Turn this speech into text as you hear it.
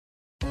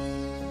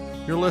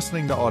You're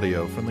listening to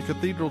audio from the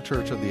Cathedral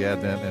Church of the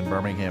Advent in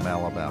Birmingham,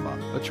 Alabama,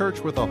 a church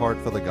with a heart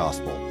for the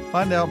gospel.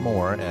 Find out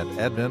more at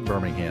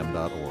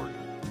adventbirmingham.org.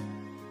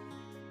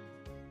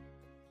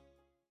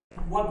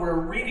 What we're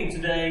reading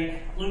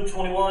today, Luke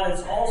 21,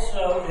 it's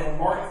also in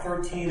Mark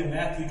 13 and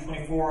Matthew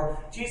 24.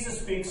 Jesus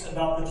speaks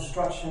about the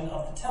destruction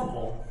of the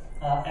temple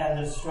and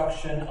the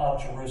destruction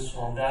of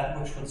Jerusalem,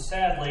 that which would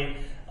sadly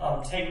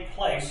take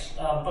place.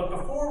 But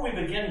before we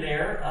begin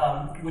there,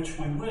 which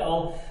we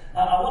will,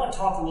 I want to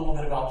talk a little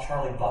bit about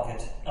Charlie Bucket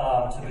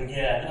to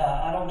begin.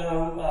 I don't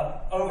know,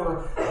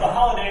 over the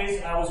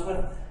holidays I was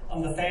with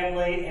the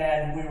family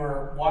and we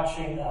were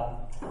watching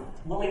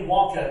Willy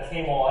Wonka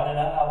came on, and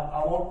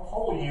I won't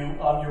poll you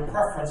your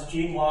preference,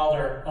 Gene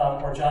Wilder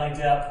or Johnny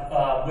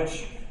Depp,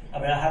 which, I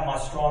mean, I have my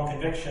strong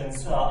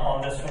convictions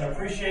on this one. I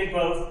appreciate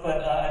both,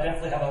 but I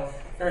definitely have a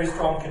very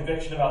strong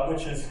conviction about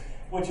which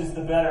is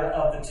the better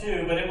of the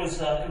two. But it was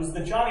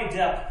the Johnny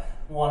Depp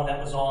one that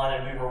was on,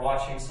 and we were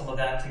watching some of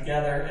that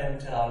together,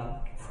 and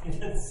we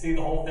didn't see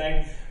the whole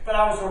thing. But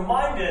I was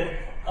reminded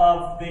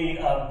of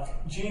the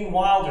Gene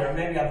Wilder,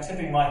 maybe I'm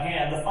tipping my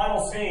hand, the final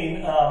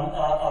scene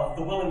of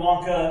the Willy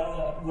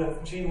Wonka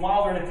with Gene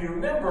Wilder. And if you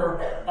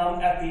remember,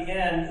 at the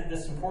end,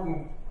 this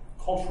important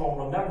cultural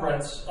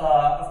remembrance,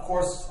 of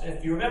course,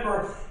 if you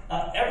remember,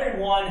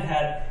 everyone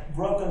had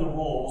broken the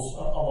rules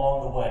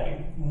along the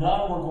way.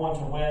 None were going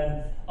to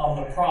win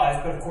the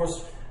prize, but of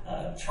course,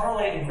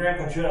 Charlie and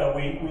Grandpa Joe,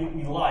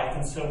 we like,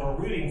 and so we're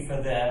rooting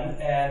for them.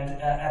 And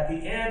at the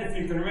end, if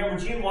you can remember,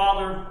 Gene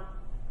Wilder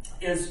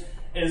is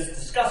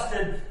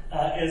disgusted,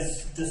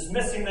 is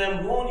dismissing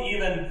them, won't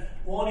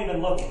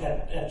even look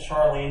at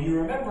Charlie. And you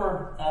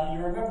remember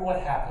what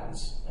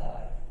happens.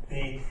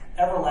 The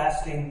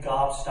everlasting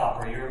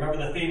gobstopper. You remember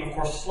the theme, of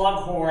course.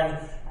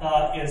 Slughorn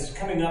is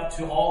coming up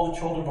to all the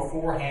children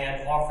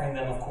beforehand, offering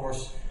them, of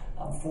course,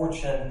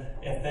 fortune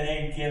if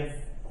they give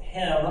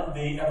him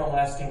the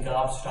everlasting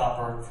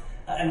gobstopper.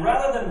 And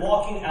rather than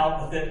walking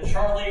out with it,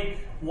 Charlie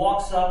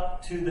walks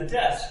up to the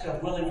desk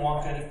of Willy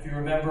Wonka, if you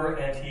remember,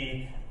 and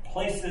he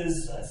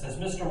places, says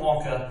Mr.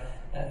 Wonka,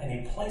 and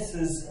he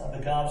places the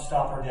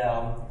gobstopper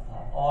down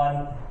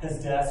on his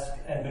desk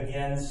and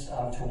begins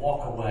to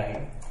walk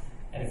away.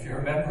 And if you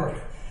remember,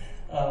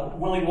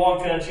 Willy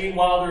Wonka, Gene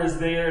Wilder is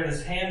there, and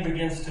his hand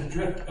begins to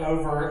drift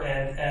over,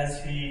 and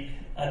as he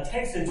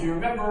takes it, do you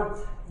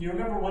remember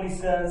what he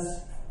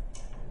says?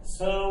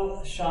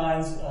 So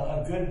shines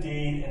a good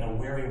deed in a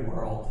weary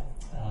world.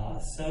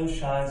 So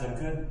shines a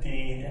good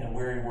deed in a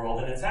weary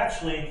world. And it's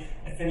actually,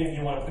 if any of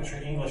you want to put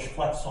your English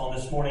flex on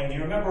this morning, do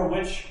you remember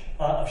which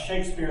of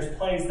Shakespeare's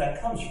plays that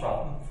comes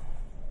from?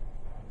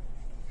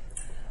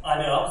 I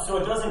know, so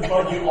it doesn't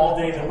bug you all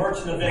day. The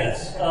Merchant of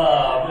Venice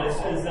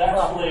is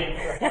actually,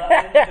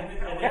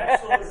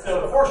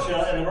 so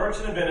Portia and the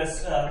Merchant of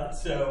Venice,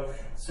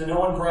 so no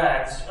one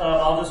brags.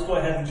 I'll just go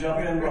ahead and jump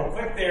in real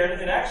quick there.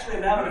 And actually,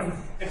 now,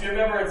 if you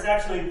remember, it's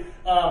actually,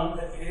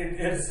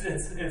 it's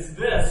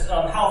this,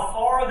 how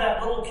far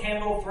that little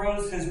candle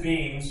throws his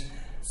beams,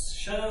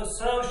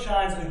 so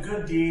shines a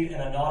good deed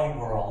in a naughty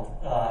world,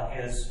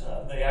 is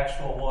the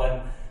actual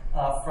one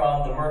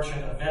from the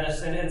Merchant of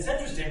Venice. And it's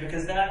interesting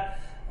because that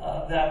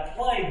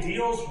play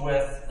deals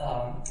with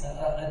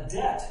a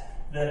debt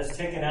that is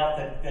taken out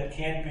that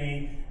can't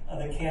be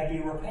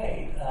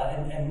repaid,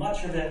 and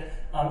much of it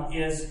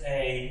is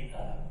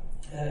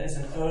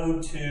an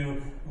ode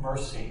to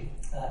mercy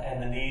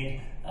and the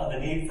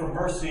need for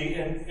mercy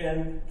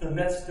in the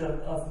midst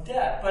of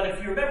debt. But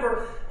if you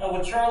remember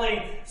with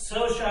Charlie,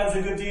 so shines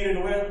a good deed in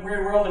a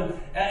weary world,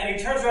 and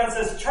he turns around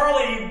and says,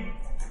 "Charlie,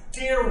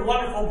 dear,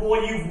 wonderful boy,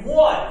 you've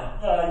won.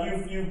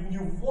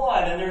 You've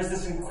won." And there's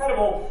this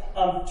incredible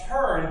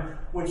turn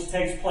which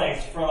takes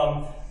place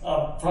from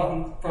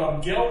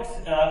guilt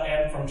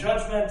and from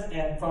judgment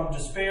and from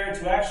despair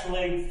to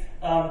actually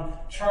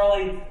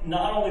Charlie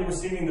not only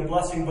receiving the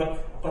blessing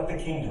but the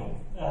kingdom.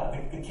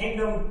 The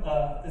kingdom,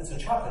 it's a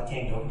chocolate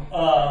kingdom,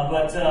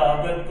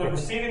 but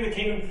receiving the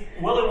kingdom,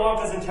 Willy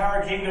Wonka's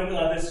entire kingdom,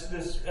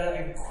 this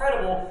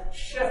incredible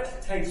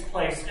shift takes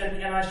place.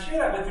 And I share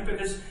that with you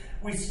because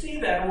we see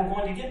that, and we're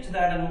going to get to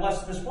that in the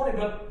lesson this morning,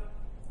 but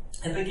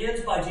it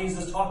begins by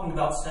Jesus talking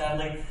about,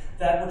 sadly,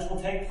 that which will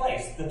take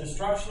place, the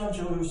destruction of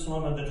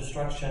Jerusalem and the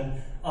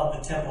destruction of the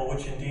temple,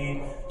 which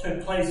indeed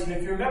took place. And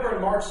if you remember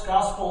in Mark's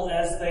gospel,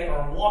 as they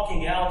are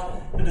walking out,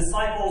 the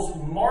disciples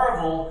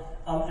marvel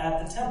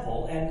at the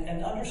temple,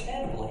 and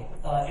understandably.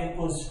 It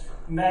was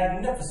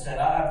magnificent.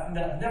 I've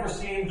never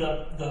seen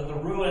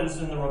the ruins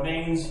and the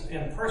remains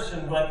in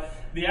person, but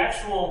the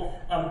actual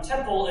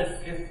temple,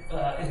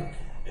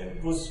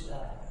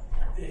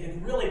 it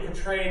really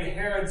portrayed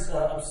Herod's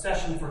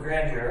obsession for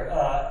grandeur.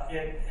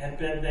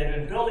 They'd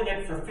been building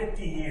it for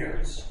 50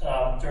 years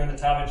during the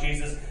time of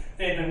Jesus.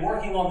 They had been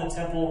working on the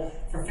temple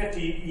for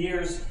 50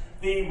 years.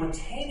 The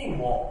retaining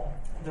wall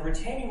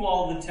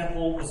of the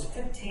temple was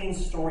 15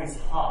 stories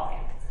high.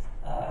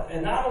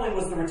 And not only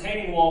was the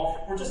retaining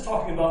wall, we're just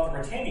talking about the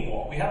retaining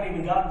wall. We haven't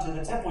even gotten to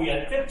the temple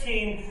yet.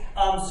 15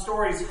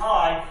 stories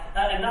high.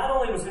 And not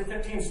only was it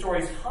 15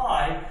 stories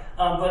high,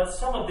 but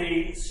some of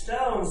the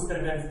stones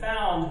that have been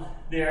found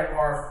there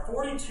are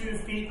 42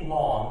 feet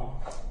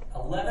long,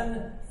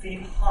 11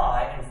 feet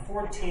high, and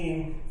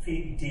 14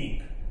 feet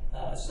deep.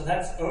 So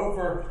that's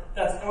over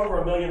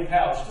 1 million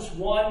pounds. Just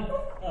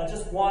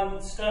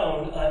one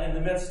stone in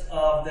the midst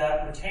of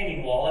that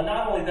retaining wall. And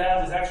not only that,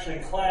 it was actually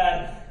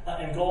clad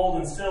in gold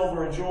and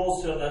silver and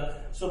jewels,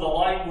 so the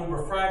light would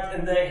refract.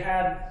 And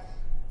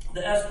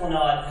the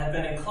esplanade had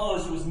been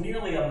enclosed. It was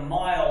nearly a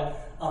mile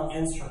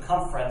in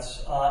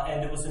circumference,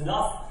 and it was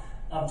enough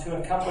to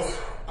encompass,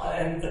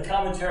 and the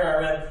commentary I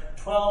read,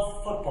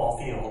 12 football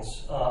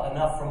fields,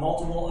 enough for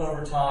multiple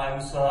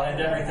overtimes and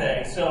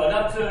everything. So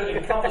enough to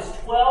encompass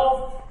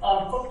 12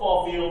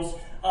 football fields,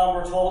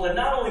 we're told. And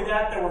not only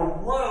that, there were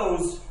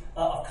rows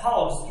of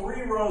columns,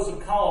 3 rows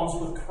of columns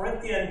with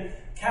Corinthian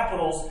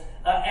capitals,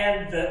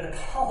 and the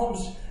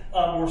columns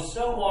were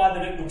so wide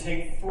that it would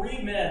take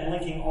 3 men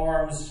linking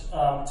arms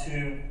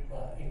to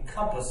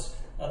encompass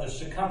the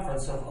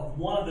circumference of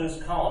one of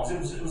those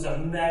columns. It was a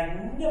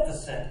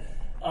magnificent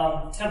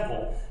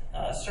temple,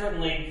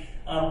 certainly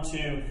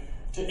to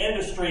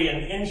industry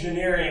and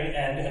engineering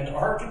and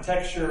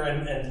architecture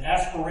and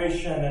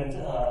aspiration and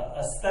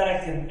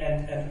aesthetic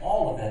and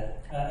all of it.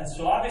 And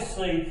so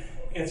obviously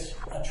it's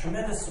a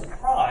tremendous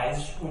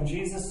surprise when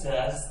Jesus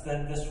says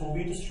that this will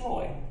be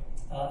destroyed,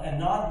 and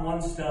not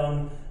one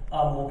stone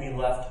will be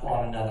left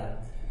on another.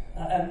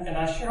 And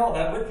I share all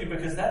that with you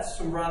because that's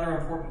some rather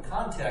important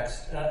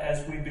context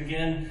as we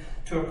begin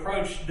to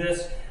approach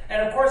this.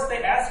 And of course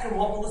they ask him,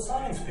 what will the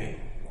signs be?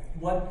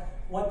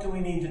 What do we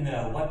need to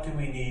know? What do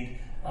we need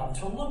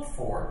to look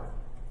for?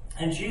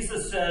 And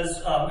Jesus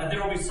says, and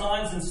there will be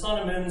signs in the sun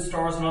and moon and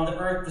stars, and on the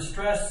earth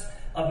distress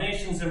of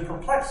nations in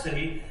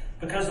perplexity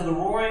because of the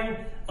roaring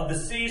of the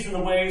seas and the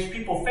waves,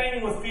 people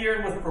fainting with fear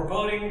and with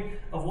foreboding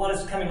of what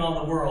is coming on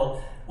the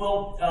world.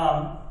 Well,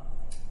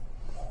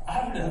 I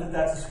don't know that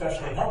that's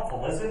especially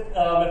helpful, is it?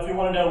 If you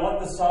want to know what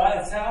the sign,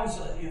 it sounds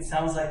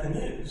like the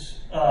news,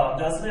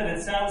 doesn't it?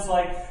 It sounds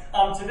like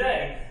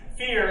today.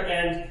 Fear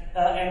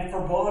and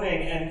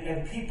foreboding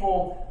and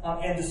people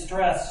in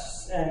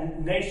distress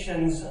and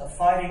nations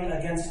fighting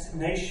against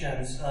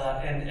nations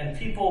and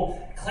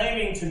people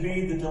claiming to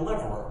be the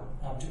deliverer,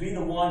 to be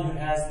the one who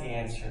has the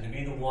answer, to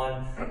be the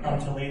one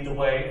to lead the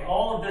way.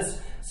 All of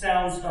this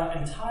sounds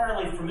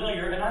entirely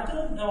familiar, and I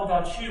don't know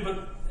about you,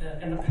 but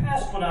in the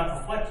past when I've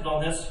reflected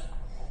on this,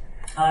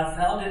 I've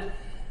found it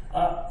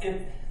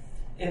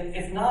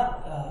if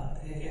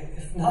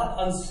not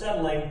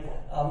unsettling,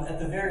 at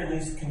the very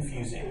least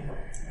confusing.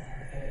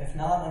 If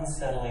not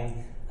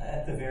unsettling,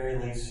 at the very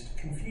least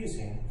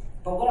confusing.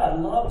 But what I'd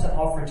love to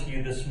offer to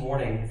you this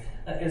morning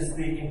is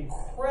the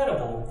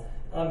incredible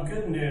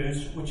good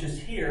news which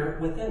is here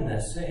within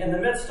this. In the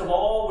midst of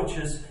all which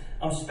is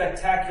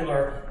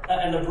spectacular,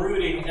 and the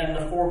brooding and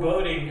the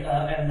foreboding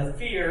and the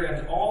fear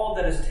and all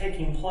that is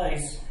taking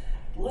place,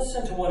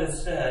 listen to what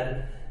is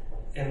said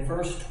in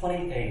verse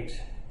 28.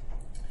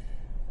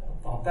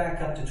 I'll back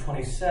up to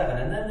 27.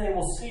 And then they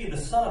will see the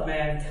Son of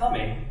Man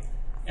coming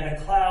in a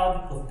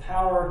cloud with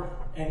power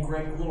and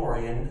great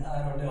glory. And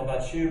I don't know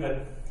about you,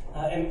 but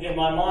in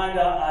my mind,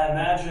 I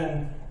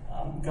imagine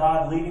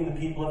God leading the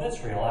people of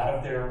Israel out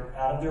of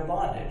their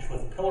bondage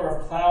with pillar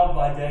of cloud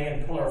by day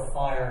and pillar of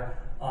fire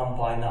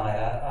by night.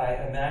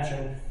 I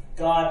imagine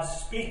God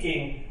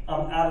speaking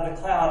out of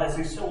the cloud as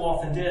he so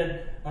often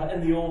did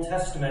in the Old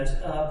Testament.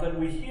 But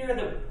we hear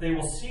that they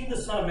will see the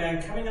Son of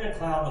Man coming in a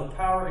cloud with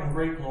power and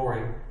great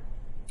glory.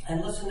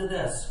 And listen to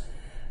this.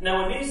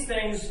 Now when these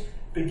things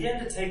begin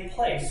to take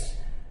place,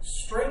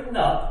 straighten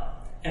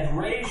up and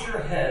raise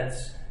your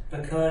heads,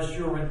 because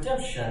your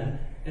redemption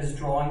is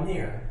drawing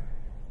near.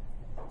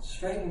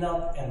 Straighten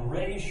up and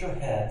raise your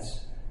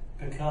heads,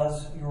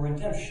 because your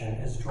redemption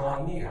is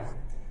drawing near.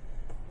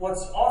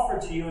 What's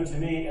offered to you and to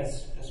me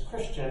as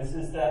Christians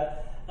is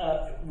that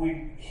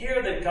we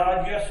hear that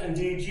God, yes,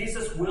 indeed,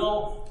 Jesus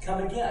will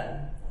come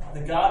again.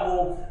 That God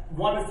will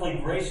wonderfully,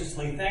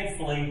 graciously,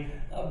 thankfully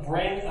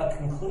bring a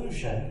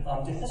conclusion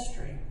to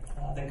history.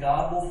 That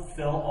God will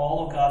fulfill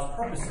all of God's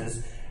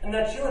purposes. And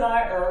that you and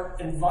I are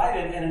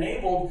invited and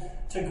enabled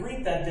to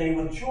greet that day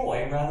with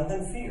joy rather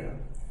than fear.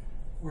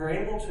 We're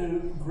able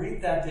to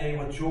greet that day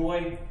with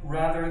joy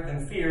rather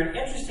than fear. And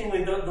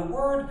interestingly, the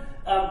word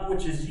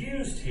which is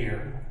used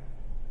here,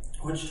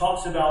 which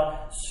talks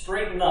about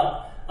straighten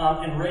up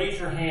and raise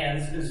your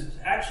hands, is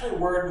actually a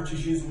word which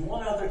is used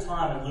one other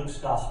time in Luke's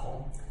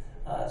Gospel.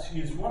 It's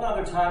used one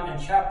other time in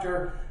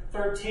chapter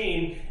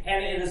 13,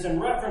 and it is in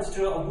reference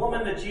to a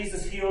woman that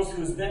Jesus heals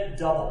who is bent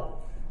double.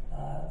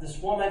 This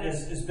woman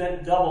is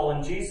bent double,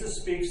 and Jesus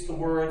speaks the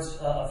words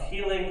of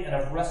healing and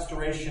of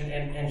restoration,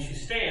 and she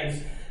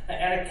stands.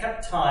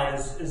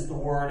 Anakeptai is the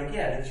word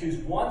again. It's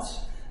used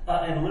once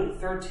in Luke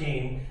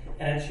 13,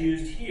 and it's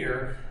used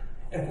here.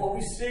 And what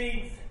we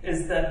see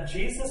is that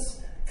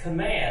Jesus'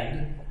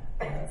 command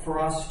for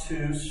us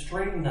to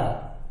straighten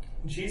up,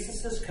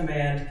 Jesus'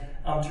 command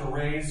to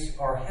raise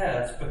our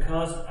heads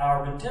because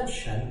our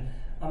redemption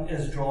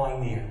is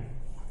drawing near.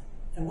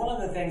 And one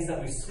of the things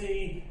that we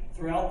see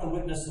throughout the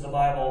witness of the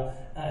Bible,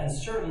 and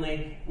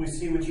certainly we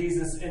see with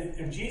Jesus,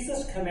 if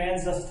Jesus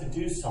commands us to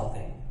do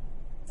something,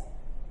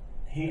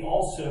 he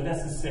also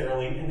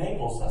necessarily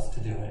enables us to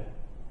do it.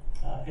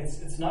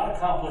 It's not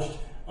accomplished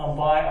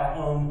by our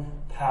own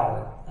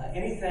power.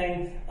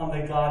 Anything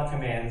that God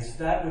commands,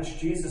 that which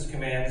Jesus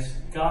commands,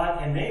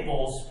 God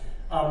enables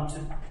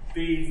to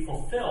be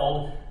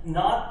fulfilled,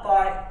 not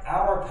by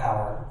our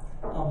power,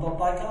 but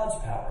by God's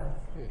power.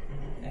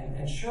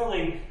 And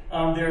surely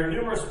there are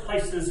numerous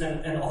places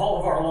in all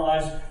of our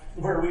lives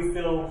where we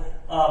feel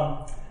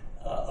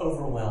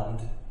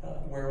overwhelmed,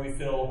 where we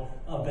feel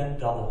bent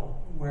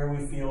double, where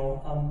we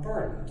feel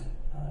burdened.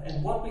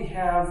 And what we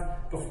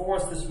have before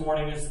us this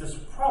morning is this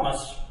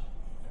promise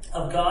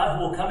of God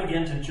who will come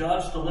again to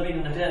judge the living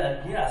and the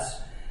dead,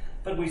 yes,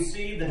 but we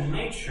see the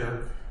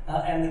nature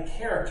and the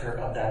character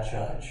of that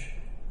judge.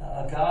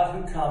 A God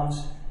who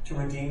comes to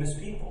redeem his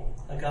people,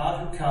 a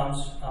God who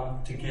comes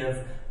to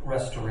give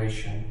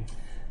restoration,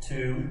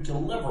 to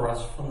deliver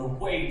us from the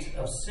weight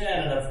of sin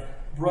and of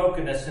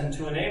brokenness, and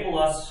to enable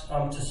us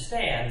to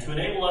stand, to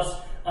enable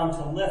us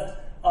to lift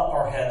up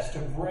our heads, to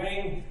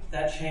bring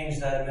that change,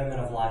 that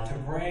amendment of life, to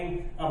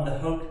bring the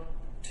hope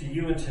to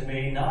you and to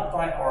me, not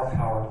by our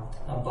power,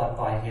 but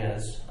by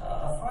his.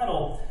 A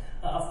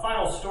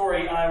final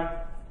story.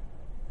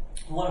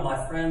 One of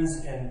my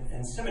friends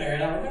in seminary,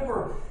 and I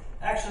remember,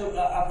 actually,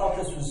 I thought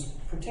this was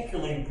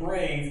particularly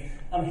brave.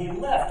 He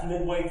left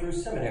midway through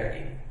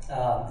seminary,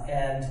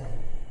 and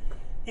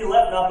he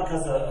left not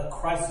because of a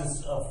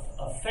crisis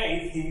of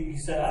faith. He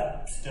said,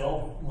 I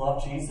still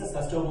love Jesus.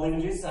 I still believe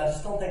in Jesus. I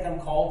just don't think I'm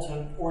called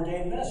to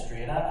ordained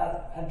ministry. And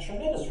I had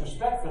tremendous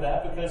respect for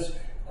that because,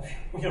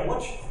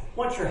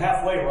 once you're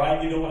halfway,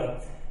 right, you don't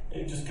want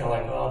to just kind of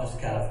like, well, I'll just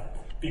kind of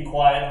be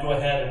quiet, go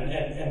ahead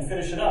and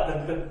finish it up.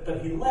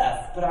 But he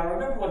left. But I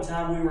remember one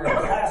time we were in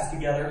class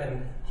together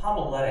in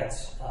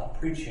homiletics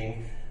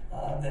preaching.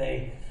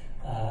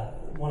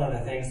 One of the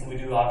things that we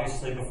do,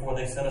 obviously, before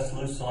they set us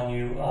loose on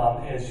you,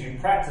 is you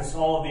practice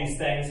all of these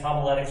things,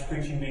 homiletics,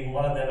 preaching being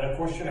one of them. And of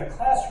course, you're in a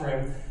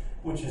classroom,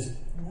 which is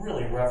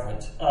really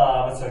reverent.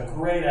 It's a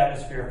great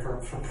atmosphere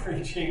for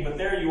preaching. But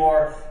there you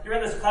are, you're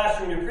in this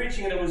classroom, you're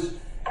preaching, and it was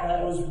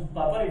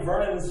my buddy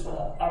Vernon's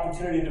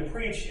opportunity to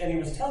preach, and he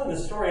was telling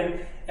this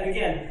story. And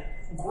again,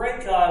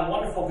 great guy,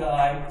 wonderful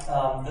guy,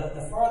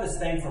 the farthest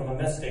thing from a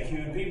mystic. He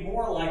would be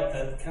more like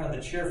the kind of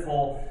the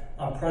cheerful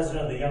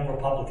president of the Young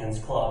Republicans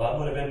Club. I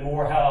would have been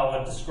more how I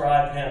would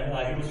describe him.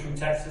 He was from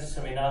Texas.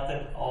 I mean, not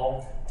that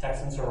all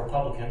Texans are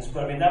Republicans,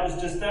 but I mean, that was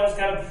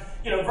kind of,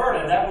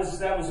 Vernon. That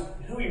was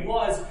who he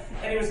was.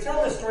 And he was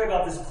telling a story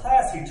about this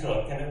class he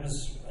took, and it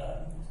was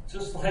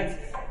just like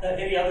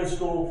any other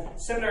school.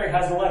 Seminary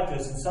has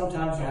electives, and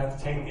sometimes you have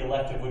to take the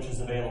elective which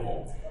is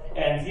available.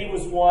 And he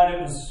was one.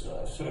 It was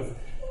sort of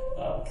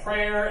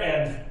prayer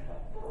and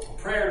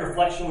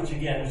reflection, which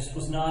again just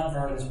was not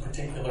Vernon's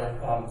particular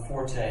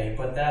forte,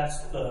 but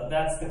that's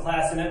the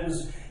class, and it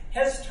was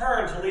his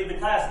turn to lead the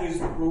class. And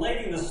he's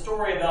relating the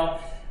story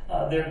about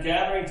their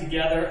gathering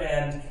together,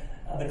 and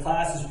the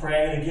class is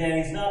praying. And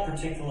again, he's not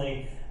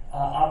particularly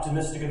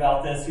optimistic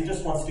about this. He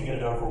just wants to get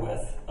it over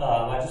with.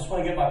 I just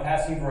want to get my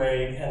passing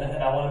grade,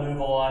 and I want to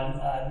move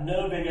on.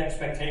 No big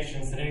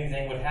expectations that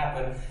anything would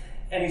happen.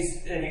 And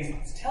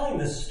he's telling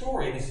this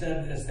story, and he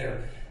said as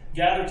they're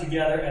gathered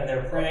together and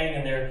they're praying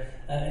and they're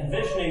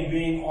envisioning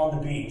being on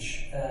the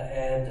beach.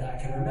 And I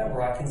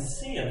can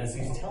see him as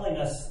he's telling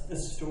us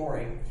this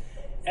story.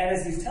 And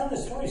as he's telling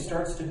the story, he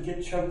starts to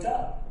get choked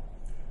up.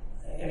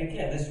 And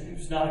again,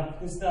 he's not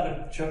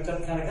a choked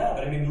up kind of guy,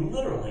 but I mean,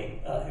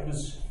 literally,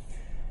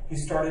 he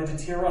started to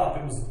tear up.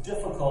 It was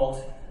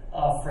difficult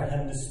for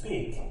him to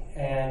speak.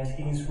 And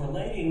he's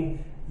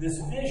relating this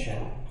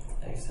vision.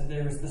 And he said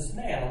there was this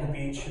man on the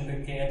beach and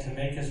began to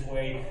make his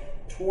way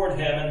toward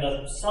him, and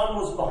the sun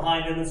was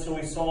behind him, and so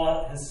he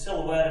saw his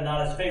silhouette and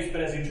not his face.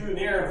 But as he drew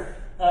near,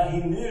 he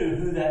knew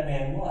who that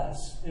man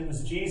was. It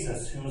was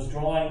Jesus, who was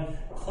drawing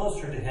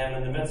closer to him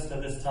in the midst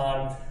of this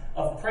time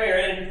of prayer.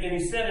 And he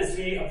said, as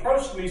he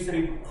approached me, he said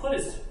he put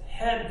his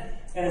head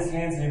in his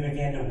hands and he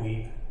began to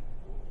weep.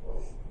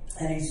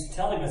 And he's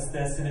telling us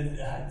this, and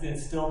it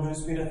still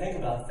moves me to think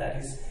about that.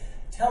 He's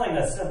telling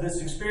us of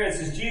this experience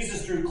as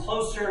Jesus drew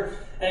closer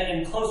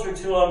and closer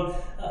to him.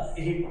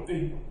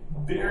 He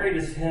buried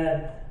his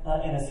head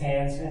in his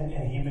hands,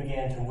 and he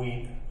began to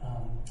weep.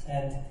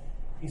 And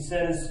he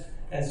says,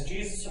 as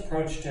Jesus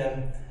approached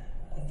him,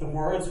 the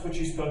words which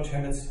he spoke to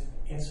him,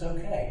 it's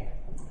okay.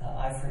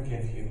 I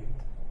forgive you.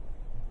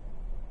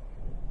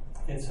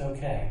 It's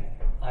okay.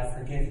 I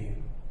forgive you.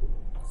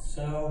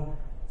 So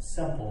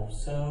simple,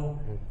 so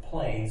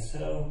plain,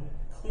 so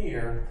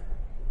clear,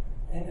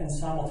 and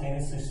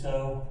simultaneously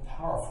so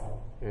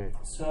powerful,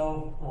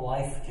 so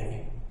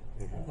life-giving.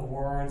 The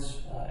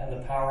words and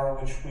the power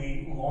which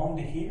we long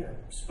to hear,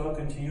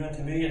 spoken to you and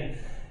to me,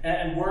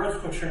 and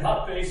words which are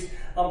not based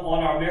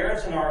on our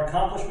merits and our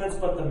accomplishments,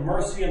 but the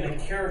mercy and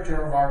the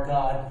character of our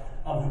God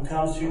who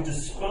comes, who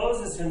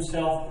disposes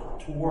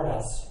himself toward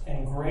us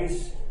in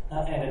grace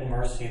and in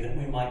mercy, that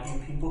we might be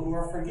people who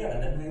are forgiven,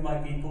 that we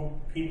might be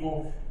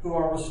people who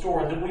are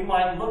restored, that we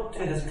might look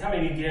to his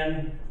coming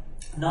again,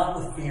 not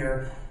with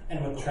fear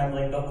and with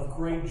trembling, but with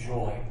great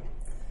joy,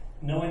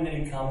 knowing that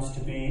he comes to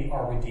be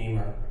our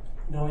Redeemer,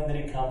 knowing that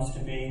he comes to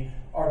be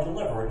our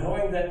deliverer,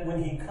 knowing that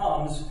when he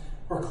comes,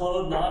 we're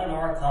clothed not in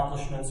our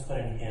accomplishments, but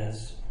in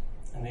his.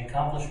 And the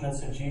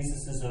accomplishments of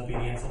Jesus'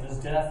 obedience, of his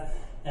death,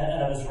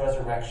 and of his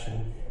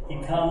resurrection.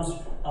 He comes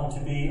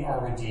to be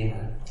our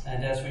Redeemer.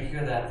 And as we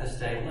hear that this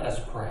day, let us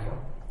pray.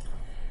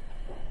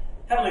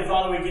 Heavenly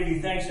Father, we give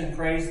you thanks and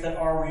praise that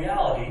our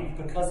reality,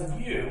 because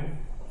of you,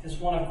 is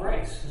one of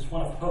grace, is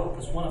one of hope,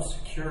 is one of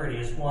security,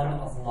 is one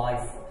of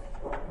life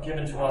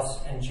given to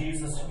us in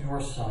Jesus,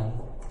 your Son.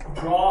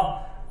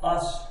 Draw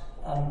us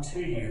to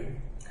you.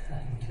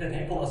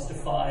 Enable us to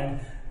find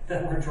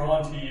that we're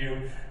drawn to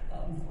you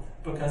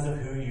because of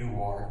who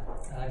you are.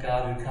 A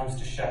God who comes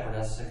to shepherd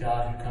us, a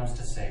God who comes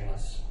to save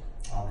us.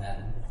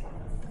 Amen.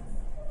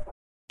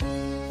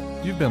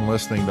 You've been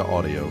listening to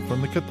audio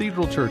from the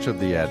Cathedral Church of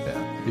the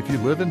Advent. If you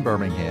live in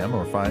Birmingham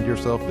or find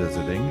yourself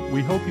visiting,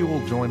 we hope you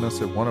will join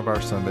us at one of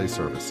our Sunday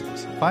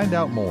services. Find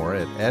out more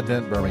at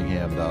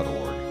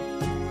adventbirmingham.org.